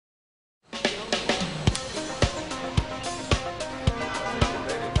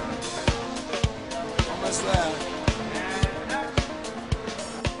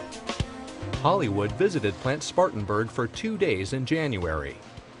Hollywood visited Plant Spartanburg for 2 days in January.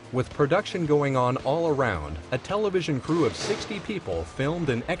 With production going on all around, a television crew of 60 people filmed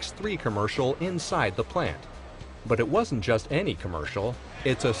an X3 commercial inside the plant. But it wasn't just any commercial,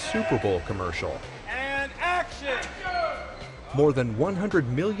 it's a Super Bowl commercial. And action! More than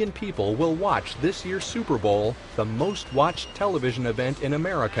 100 million people will watch this year's Super Bowl, the most watched television event in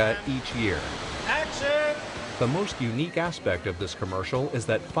America each year. Action! The most unique aspect of this commercial is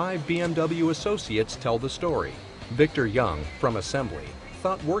that 5 BMW associates tell the story. Victor Young, from Assembly,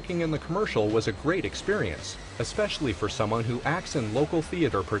 thought working in the commercial was a great experience, especially for someone who acts in local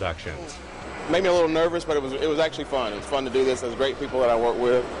theater productions. Made me a little nervous, but it was actually fun. It was fun to do this. There's great people that I work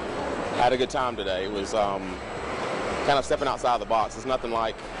with. Had a good time today. It was kind of stepping outside the box. It's nothing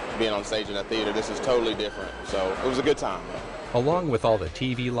like being on stage in a theater. This is totally different. So it was a good time. Along with all the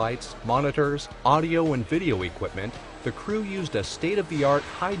TV lights, monitors, audio and video equipment, the crew used a state-of-the-art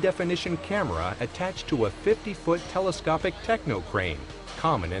high-definition camera attached to a 50-foot telescopic techno crane,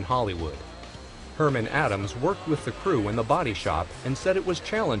 common in Hollywood. Herman Adams worked with the crew in the body shop and said it was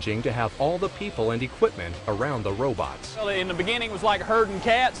challenging to have all the people and equipment around the robots. Well, in the beginning it was like herding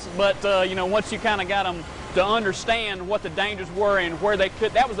cats, but you know, once you kind of got them to understand what the dangers were and where they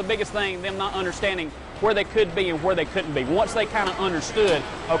could, that was the biggest thing, them not understanding where they could be and where they couldn't be. Once they kind of understood,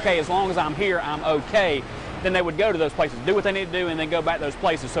 okay, as long as I'm here, I'm okay, then they would go to those places, do what they need to do, and then go back to those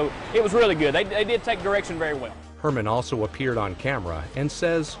places. So it was really good. They did take direction very well. Herman also appeared on camera and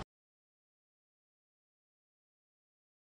says,